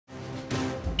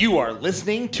You are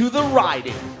listening to the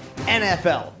Riding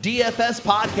NFL DFS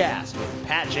podcast with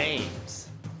Pat James.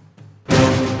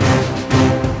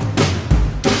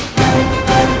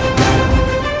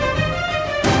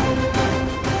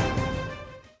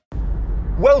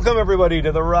 Welcome everybody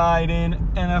to the Riding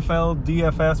NFL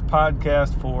DFS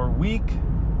podcast for week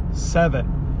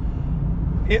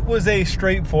 7. It was a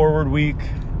straightforward week,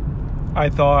 I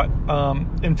thought.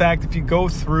 In fact, if you go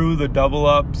through the double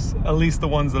ups, at least the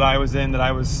ones that I was in, that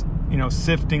I was,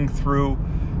 sifting through,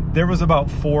 there was about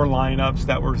 4 lineups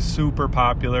that were super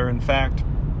popular. In fact,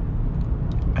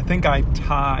 I think I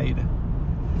tied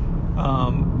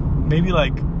maybe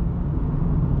like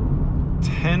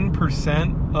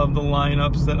 10% of the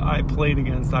lineups that I played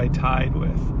against, I tied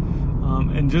with.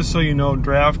 And just so you know,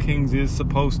 DraftKings is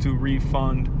supposed to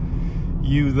refund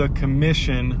you the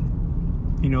commission,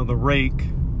 the rake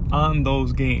on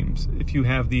those games if you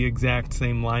have the exact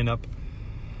same lineup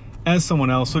as someone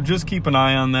else. So just keep an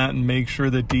eye on that and make sure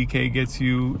that DK gets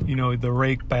you, the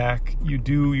rake back.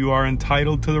 You are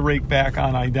entitled to the rake back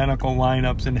on identical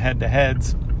lineups and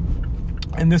head-to-heads.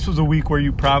 And this was a week where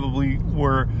you probably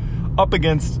were up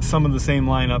against some of the same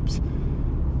lineups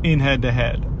in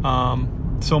head-to-head.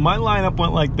 So my lineup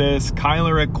went like this.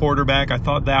 Kyler at quarterback. I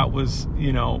thought that was,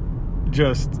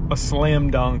 just a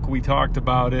slam dunk. We talked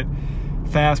about it.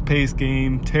 Fast-paced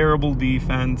game, terrible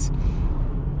defense.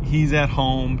 He's at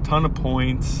home, ton of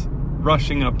points,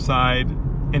 rushing upside,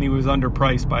 and he was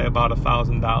underpriced by about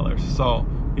 $1,000. So,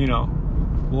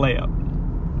 layup.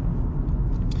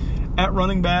 At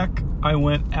running back, I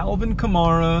went Alvin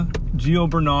Kamara, Gio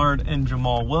Bernard, and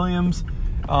Jamal Williams.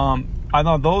 I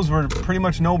thought those were pretty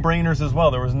much no-brainers as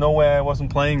well. There was no way I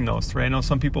wasn't playing those 3. I know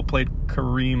some people played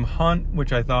Kareem Hunt,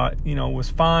 which I thought, was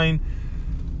fine.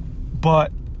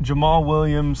 But Jamal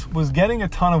Williams was getting a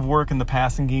ton of work in the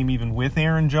passing game even with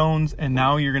Aaron Jones, and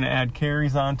now you're going to add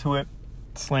carries onto it.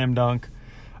 Slam dunk.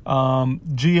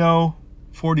 Gio,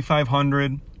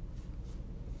 4,500.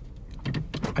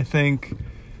 I think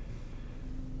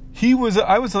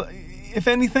if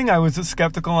anything, I was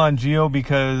skeptical on Gio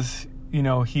because,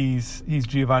 he's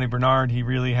Giovanni Bernard. He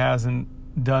really hasn't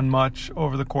done much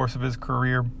over the course of his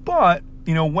career. But,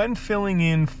 when filling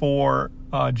in for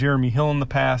Jeremy Hill in the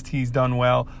past, he's done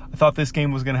well. I thought this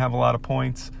game was going to have a lot of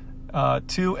points,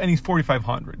 too. And he's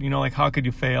 4,500. How could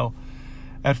you fail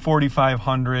at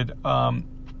 4,500?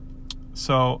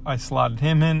 So I slotted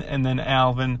him in. And then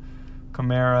Alvin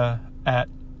Kamara at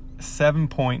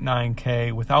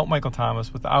 7.9K without Michael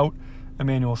Thomas, without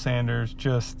Emmanuel Sanders,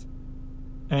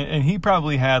 and he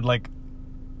probably had like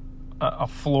a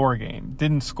floor game,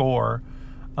 didn't score,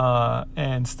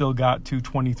 and still got to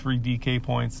 23 DK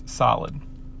points, solid.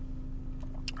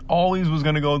 Always was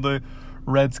going to go the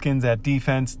Redskins at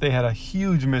defense. They had a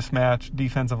huge mismatch,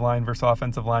 defensive line versus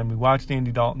offensive line. We watched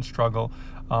Andy Dalton struggle.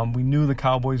 We knew the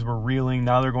Cowboys were reeling.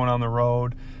 Now they're going on the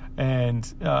road, and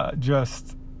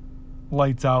just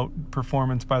lights out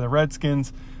performance by the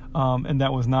Redskins. And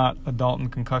that was not a Dalton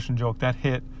concussion joke. That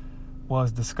hit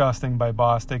was disgusting by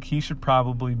Bostic. He should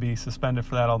probably be suspended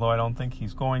for that, although I don't think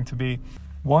he's going to be.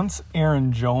 Once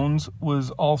Aaron Jones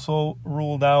was also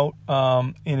ruled out,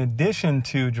 in addition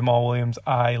to Jamal Williams,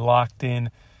 I locked in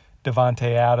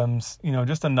Devontae Adams,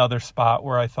 just another spot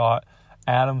where I thought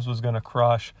Adams was going to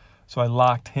crush. So I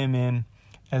locked him in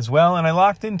as well, and I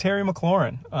locked in Terry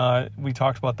McLaurin. We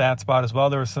talked about that spot as well.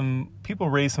 There were some people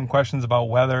raised some questions about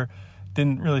weather.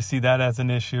 Didn't really see that as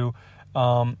an issue.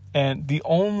 And the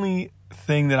only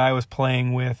thing that I was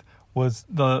playing with was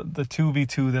the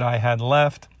 2v2 that I had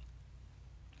left,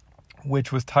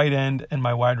 which was tight end and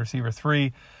my wide receiver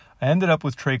 3. I ended up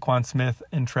with Traquan Smith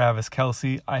and Travis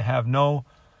Kelce. I have no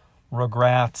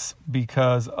regrets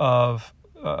because of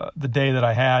the day that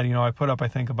I had. I put up, I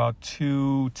think, about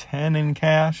 $210 in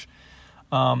cash.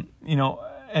 And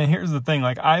here's the thing,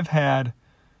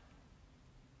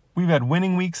 we've had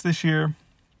winning weeks this year.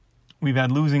 We've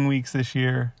had losing weeks this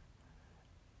year.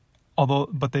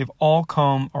 But they've all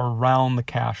come around the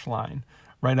cash line,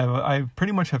 right? I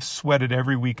pretty much have sweated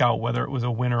every week out, whether it was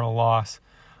a win or a loss.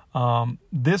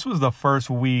 This was the first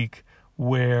week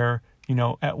where,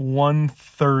 at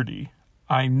 1:30,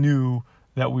 I knew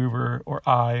that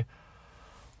I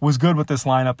was good with this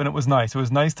lineup, and it was nice. It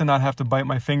was nice to not have to bite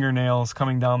my fingernails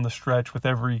coming down the stretch with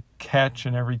every catch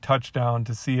and every touchdown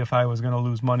to see if I was going to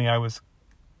lose money. I was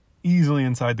easily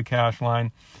inside the cash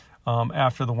line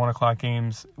after the 1 o'clock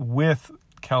games with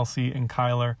Kelce and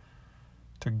Kyler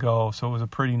to go. So it was a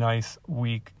pretty nice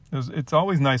week. It's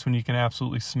always nice when you can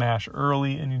absolutely smash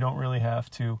early and you don't really have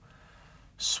to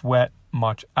sweat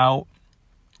much out.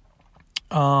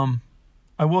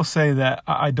 I will say that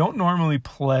I don't normally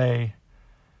play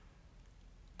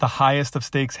the highest of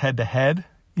stakes head-to-head.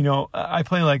 I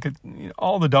play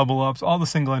all the double-ups, all the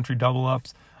single-entry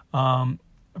double-ups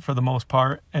for the most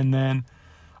part. And then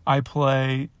I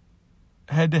play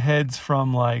head-to-heads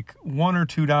from $1 or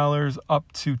 $2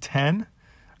 up to $10.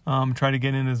 Try to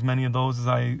get in as many of those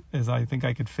as I think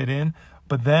I could fit in.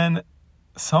 But then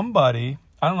somebody,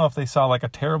 I don't know if they saw a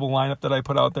terrible lineup that I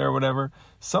put out there or whatever,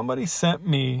 somebody sent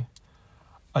me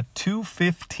a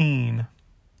 215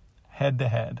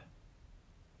 head-to-head.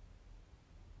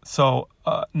 So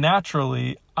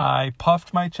naturally, I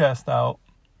puffed my chest out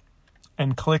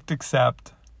and clicked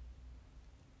accept,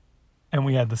 and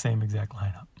we had the same exact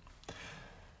lineup.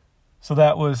 So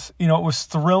that was, it was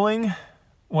thrilling.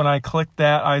 When I clicked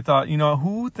that, I thought,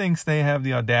 who thinks they have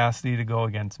the audacity to go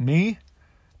against me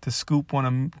to scoop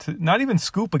not even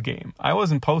scoop a game. I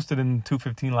wasn't posted in the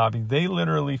 215 lobby. They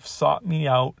literally sought me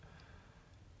out,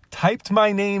 typed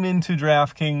my name into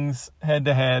DraftKings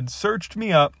head-to-head, searched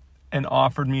me up, and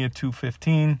offered me a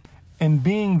 215. And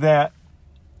being that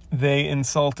they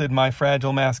insulted my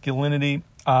fragile masculinity,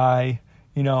 I,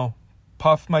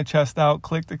 puffed my chest out,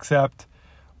 clicked accept,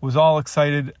 was all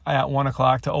excited at 1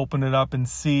 o'clock to open it up and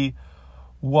see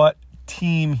what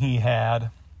team he had,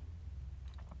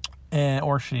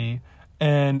 or she,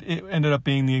 and it ended up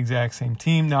being the exact same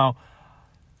team. Now,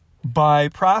 by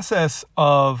process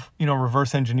of,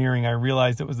 reverse engineering, I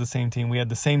realized it was the same team. We had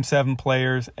the same 7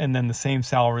 players and then the same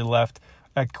salary left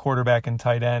at quarterback and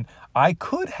tight end. I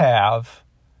could have,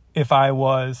 if I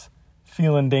was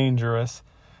feeling dangerous,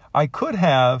 I could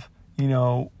have,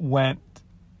 went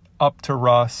up to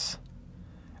Russ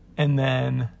and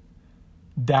then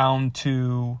down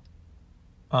to,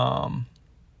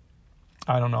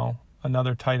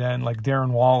 another tight end like Darren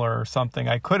Waller or something.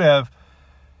 I could have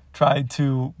tried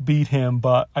to beat him,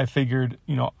 but I figured,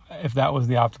 if that was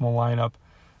the optimal lineup,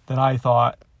 then I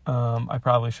thought I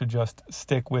probably should just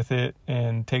stick with it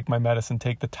and take my medicine,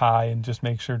 take the tie, and just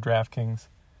make sure DraftKings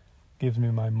gives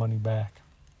me my money back.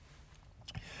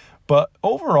 But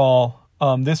overall,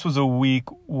 this was a week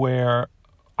where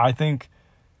I think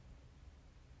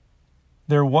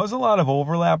there was a lot of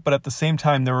overlap, but at the same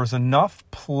time, there was enough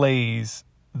plays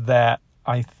that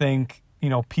I think,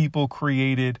 people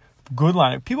created good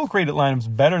lineup. People created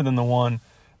lineups better than the one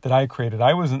that I created.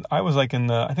 I was I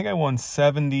think I won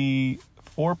 74%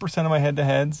 of my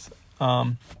head-to-heads.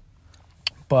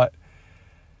 But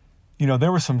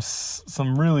there were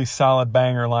some really solid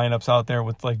banger lineups out there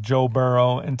with Joe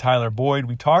Burrow and Tyler Boyd.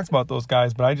 We talked about those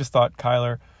guys, but I just thought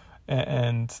Kyler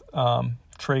and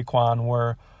Traquan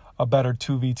were a better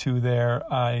 2v2 there.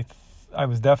 I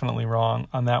was definitely wrong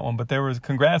on that one, but there was,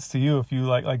 congrats to you if you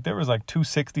there was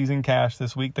 260s in cash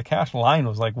this week. The cash line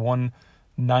was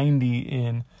 190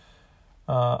 in,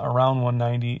 around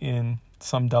 190 in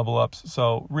some double ups.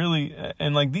 So really,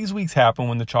 and these weeks happen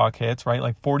when the chalk hits, right?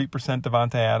 40%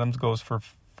 Devontae Adams goes for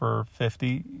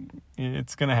 50.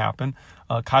 It's going to happen.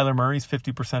 Kyler Murray's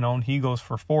 50% owned. He goes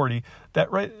for 40.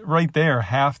 That right there,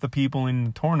 half the people in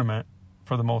the tournament,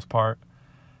 for the most part,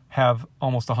 have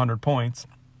almost 100 points.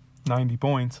 90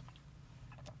 points.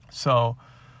 So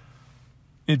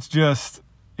it's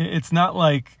not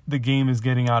like the game is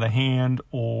getting out of hand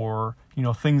or,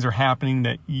 things are happening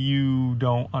that you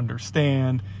don't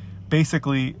understand.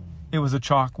 Basically, it was a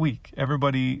chalk week.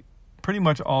 Everybody, pretty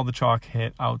much all the chalk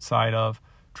hit outside of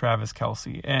Travis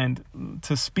Kelce. And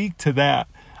to speak to that,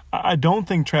 I don't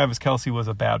think Travis Kelce was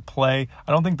a bad play.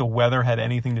 I don't think the weather had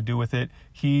anything to do with it.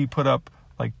 He put up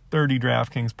 30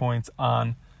 DraftKings points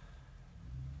on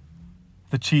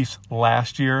the Chiefs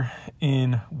last year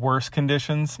in worse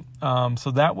conditions.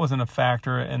 So that wasn't a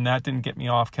factor, and that didn't get me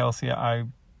off Kelce. I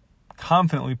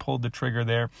confidently pulled the trigger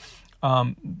there.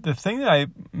 The thing that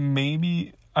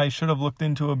I should have looked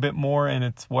into a bit more, and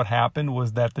it's what happened,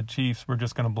 was that the Chiefs were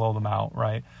just going to blow them out,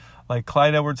 right?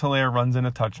 Clyde Edwards-Helaire runs in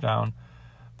a touchdown.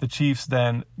 The Chiefs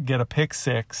then get a pick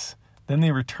six. Then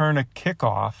they return a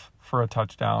kickoff for a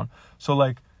touchdown.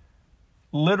 So,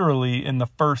 literally in the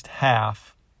first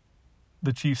half,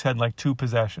 the Chiefs had 2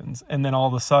 possessions, and then all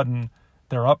of a sudden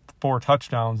they're up 4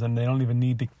 touchdowns and they don't even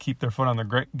need to keep their foot on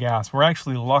the gas. We're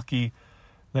actually lucky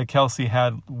that Kelce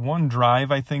had one drive,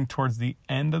 I think, towards the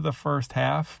end of the first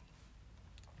half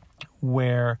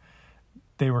where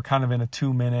they were kind of in a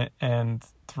 2-minute and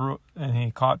he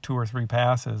caught 2 or 3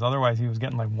 passes. Otherwise, he was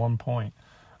getting 1 point.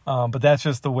 But that's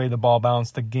just the way the ball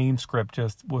bounced. The game script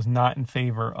just was not in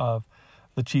favor of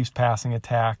the Chiefs' passing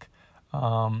attack.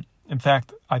 In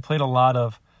fact, I played a lot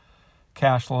of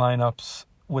cash lineups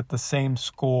with the same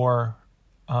score,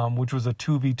 which was a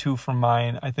 2v2 from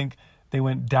mine. I think they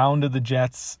went down to the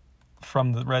Jets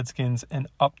from the Redskins and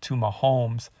up to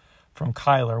Mahomes from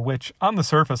Kyler, which on the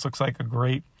surface looks like a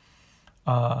great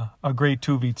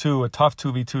 2v2, a tough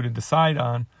 2v2 to decide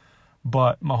on,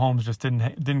 but Mahomes just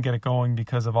didn't get it going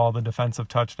because of all the defensive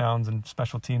touchdowns and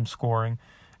special team scoring,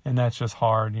 and that's just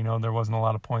hard. There wasn't a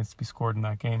lot of points to be scored in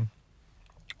that game,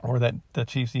 or that the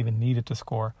Chiefs even needed to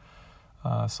score.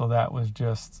 So that was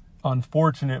just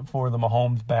unfortunate for the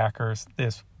Mahomes backers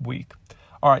this week.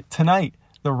 All right, tonight,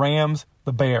 the Rams,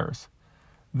 the Bears.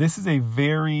 This is a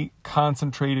very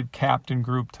concentrated captain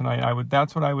group tonight.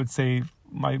 That's what I would say.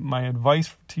 My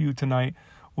advice to you tonight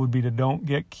would be to don't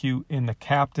get cute in the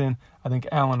captain. I think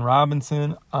Allen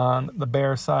Robinson on the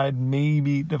Bears side,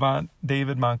 maybe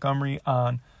David Montgomery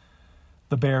on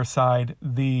the Bears side.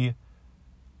 The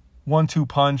 1-2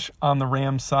 punch on the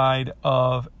Rams side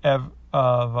of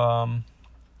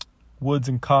Woods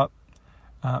and Kupp,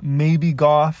 maybe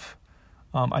Goff.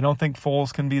 I don't think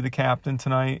Foles can be the captain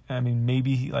tonight. I mean,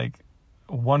 maybe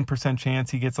 1%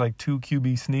 chance he gets 2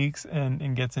 QB sneaks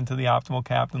and gets into the optimal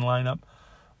captain lineup.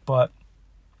 But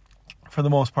for the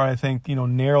most part, I think,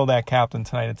 narrow that captain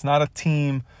tonight. It's not a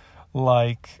team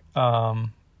like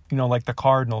the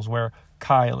Cardinals where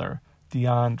Kyler,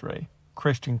 DeAndre,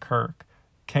 Christian Kirk,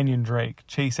 Kenyon Drake,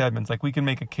 Chase Edmonds. We can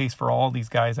make a case for all these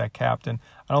guys at captain.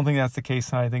 I don't think that's the case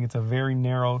tonight. I think it's a very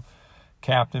narrow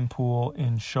captain pool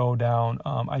in Showdown.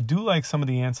 I do like some of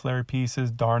the ancillary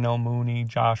pieces, Darnell Mooney,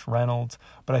 Josh Reynolds,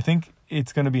 but I think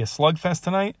it's going to be a slugfest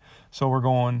tonight. So we're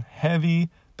going heavy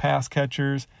pass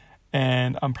catchers,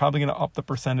 and I'm probably going to up the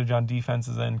percentage on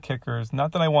defenses and kickers.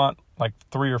 Not that I want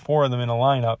 3 or 4 of them in a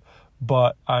lineup,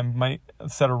 but I might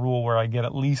set a rule where I get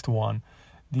at least one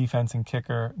defense or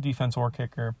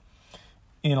kicker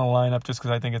in a lineup, just because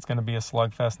I think it's going to be a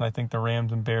slugfest, and I think the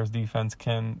Rams and Bears defense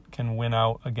can win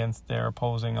out against their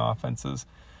opposing offenses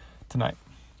tonight.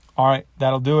 All right,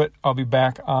 that'll do it. I'll be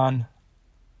back on,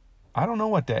 I don't know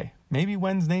what day, maybe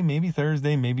Wednesday, maybe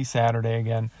Thursday, maybe Saturday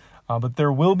again. But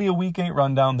there will be a Week 8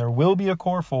 rundown. There will be a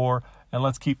Core 4, and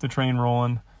let's keep the train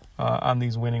rolling on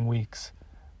these winning weeks.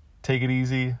 Take it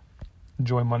easy.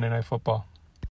 Enjoy Monday Night Football.